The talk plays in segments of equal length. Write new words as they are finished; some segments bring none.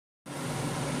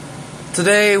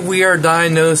Today we are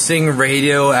diagnosing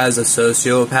radio as a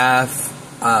sociopath.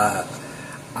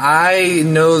 I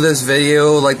know this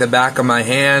video like the back of my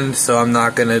hand, so I'm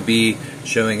not going to be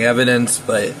showing evidence,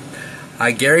 but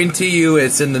I guarantee you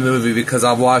it's in the movie because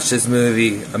I've watched this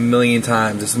movie a million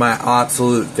times. It's my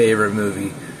absolute favorite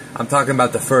movie. I'm talking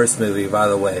about the first movie, by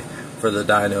the way, for the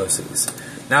diagnoses.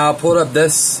 Now I pulled up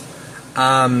this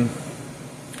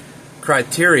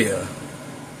criteria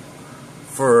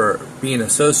for being a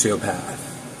sociopath.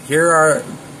 Here are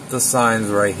the signs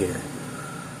right here.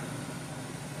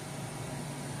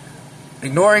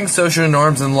 Ignoring social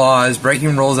norms and laws,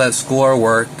 breaking rules at school or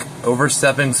work,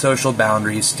 overstepping social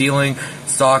boundaries, stealing,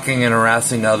 stalking, and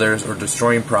harassing others, or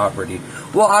destroying property.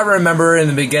 Well, I remember in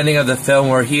the beginning of the film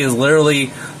where he is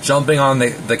literally jumping on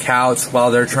the couch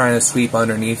while they're trying to sweep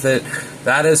underneath it.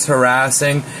 That is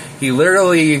harassing. He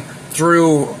literally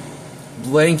threw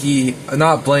Lampy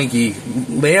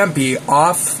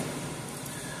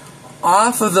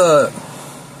off of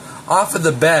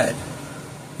the bed.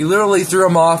 He literally threw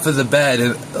him off of the bed,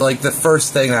 and like the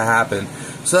first thing that happened.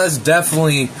 So that's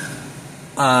definitely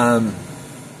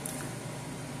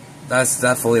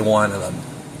one of them.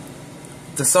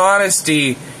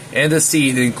 Dishonesty and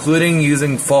deceit, including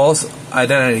using false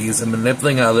identities and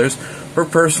manipulating others for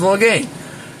personal gain.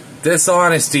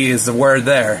 Dishonesty is the word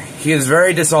there. He is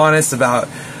very dishonest about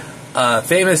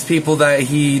famous people that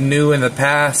he knew in the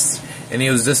past, and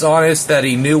he was dishonest that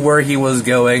he knew where he was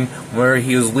going, where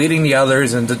he was leading the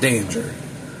others into danger.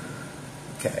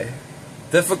 Okay.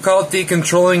 Difficulty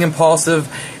controlling impulsive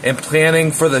and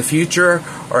planning for the future,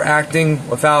 or acting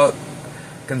without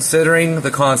considering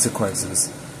the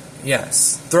consequences.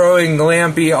 Yes. Throwing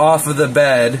Lampy off of the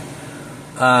bed,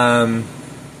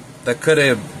 that could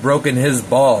have broken his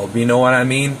bulb, you know what I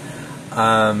mean?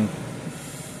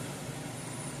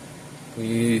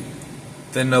 He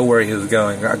didn't know where he was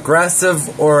going.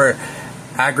 Aggressive or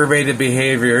aggravated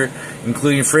behavior,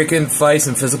 including frequent fights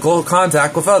and physical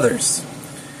contact with others.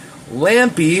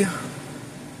 Lampy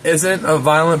isn't a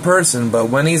violent person, but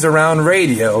when he's around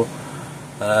radio,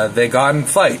 they got in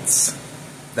fights.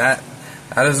 That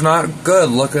is not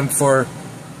good looking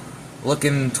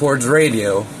towards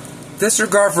radio.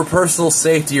 Disregard for personal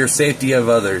safety or safety of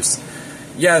others.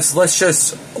 Yes, let's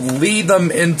just lead them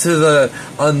into the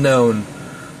unknown.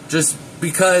 Just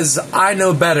because I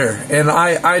know better and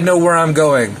I know where I'm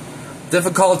going.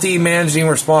 Difficulty managing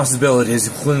responsibilities,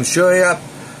 including showing up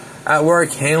at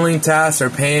work, handling tasks, or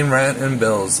paying rent and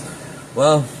bills.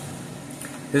 Well,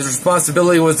 his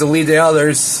responsibility was to lead the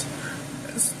others.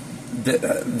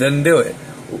 Didn't do it.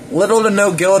 Little to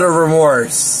no guilt or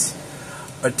remorse.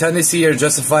 A tendency or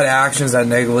justified actions that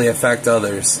negatively affect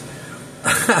others.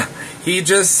 He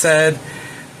just said,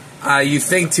 you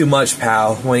think too much,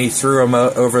 pal, when he threw him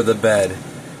over the bed.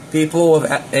 People with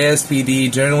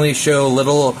ASPD generally show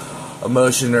little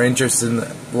emotion or interest in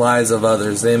the lives of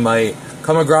others. They might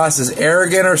come across as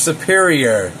arrogant or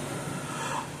superior.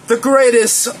 The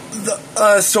greatest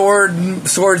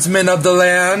swordsman of the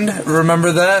land.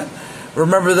 Remember that?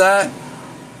 Remember that?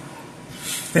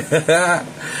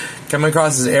 Come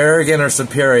across as arrogant or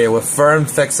superior with firm,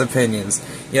 fixed opinions.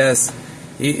 Yes,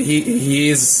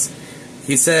 he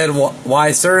said,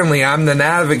 why certainly, I'm the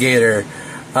navigator.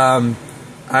 You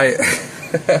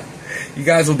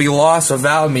guys will be lost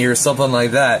without me, or something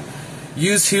like that.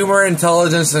 Use humor,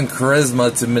 intelligence, and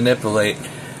charisma to manipulate.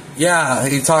 Yeah,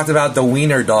 he talked about the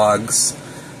wiener dogs.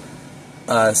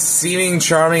 Seeming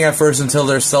charming at first until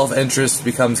their self-interest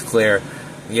becomes clear.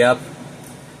 Yep.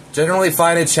 Generally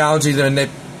find it challenging to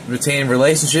retain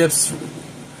relationships,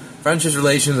 friendships,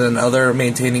 relations, and other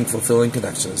maintaining fulfilling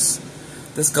connections.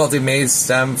 Difficulty may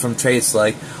stem from traits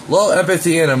like low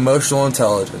empathy and emotional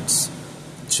intelligence.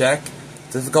 Check.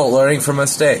 Difficult learning from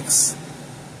mistakes.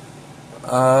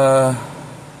 Yeah,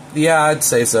 I'd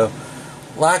say so.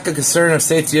 Lack of concern of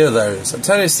safety of others. A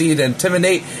tendency to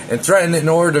intimidate and threaten in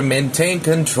order to maintain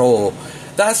control.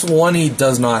 That's one he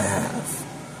does not have.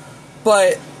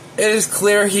 But it is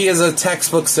clear he is a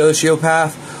textbook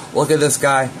sociopath. Look at this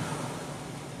guy.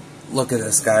 Look at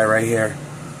this guy right here.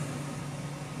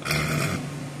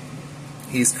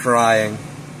 He's crying.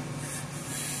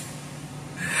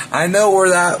 I know where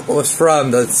that was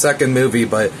from, the second movie,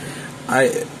 but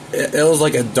it was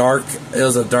like a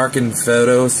darkened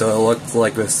photo, so it looked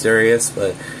like mysterious.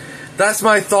 But that's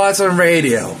my thoughts on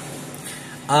radio.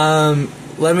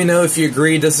 Let me know if you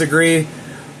agree, disagree,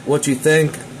 what you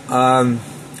think. I'm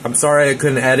sorry I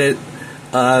couldn't edit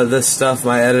this stuff.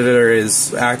 My editor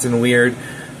is acting weird,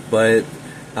 but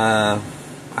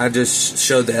I just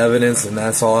showed the evidence, and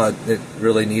that's all it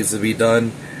really needs to be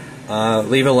done.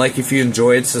 Leave a like if you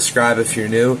enjoyed, subscribe if you're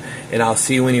new, and I'll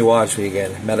see you when you watch me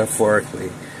again,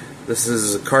 metaphorically. This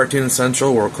is Cartoon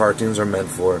Central, where cartoons are meant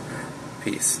for.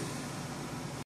 Peace.